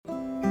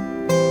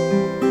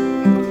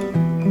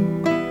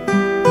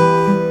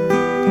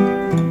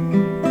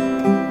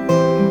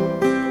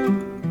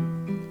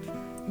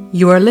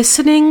You are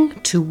listening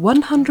to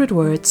 100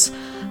 Words,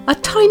 a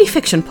tiny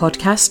fiction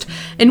podcast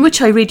in which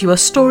I read you a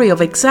story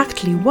of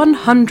exactly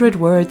 100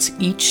 words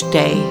each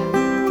day.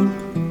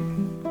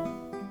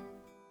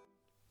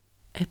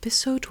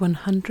 Episode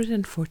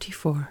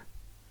 144.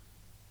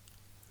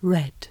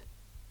 Red.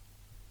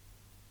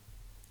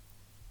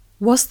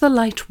 Was the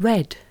light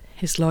red?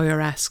 His lawyer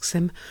asks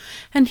him,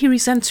 and he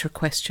resents her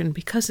question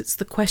because it's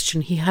the question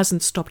he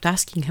hasn't stopped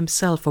asking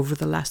himself over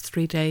the last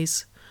 3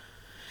 days.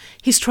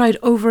 He's tried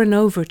over and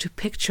over to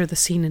picture the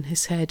scene in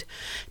his head,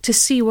 to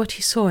see what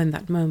he saw in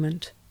that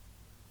moment.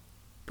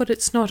 But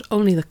it's not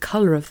only the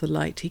colour of the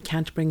light he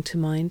can't bring to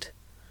mind.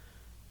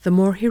 The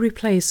more he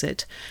replays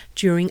it,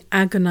 during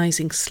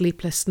agonising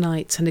sleepless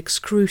nights and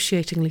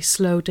excruciatingly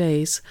slow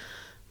days,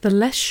 the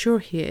less sure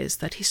he is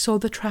that he saw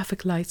the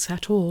traffic lights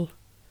at all.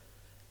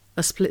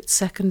 A split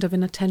second of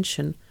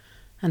inattention,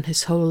 and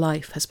his whole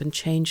life has been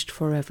changed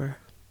forever.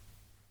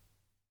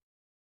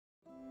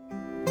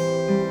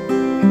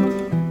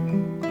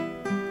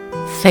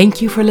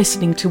 Thank you for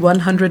listening to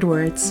 100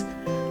 Words.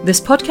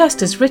 This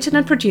podcast is written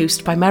and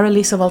produced by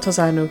Marilisa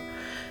Valtazano.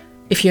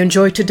 If you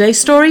enjoyed today's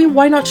story,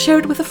 why not share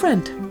it with a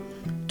friend?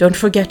 Don't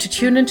forget to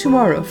tune in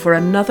tomorrow for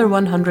another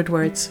 100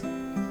 Words.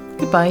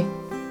 Goodbye.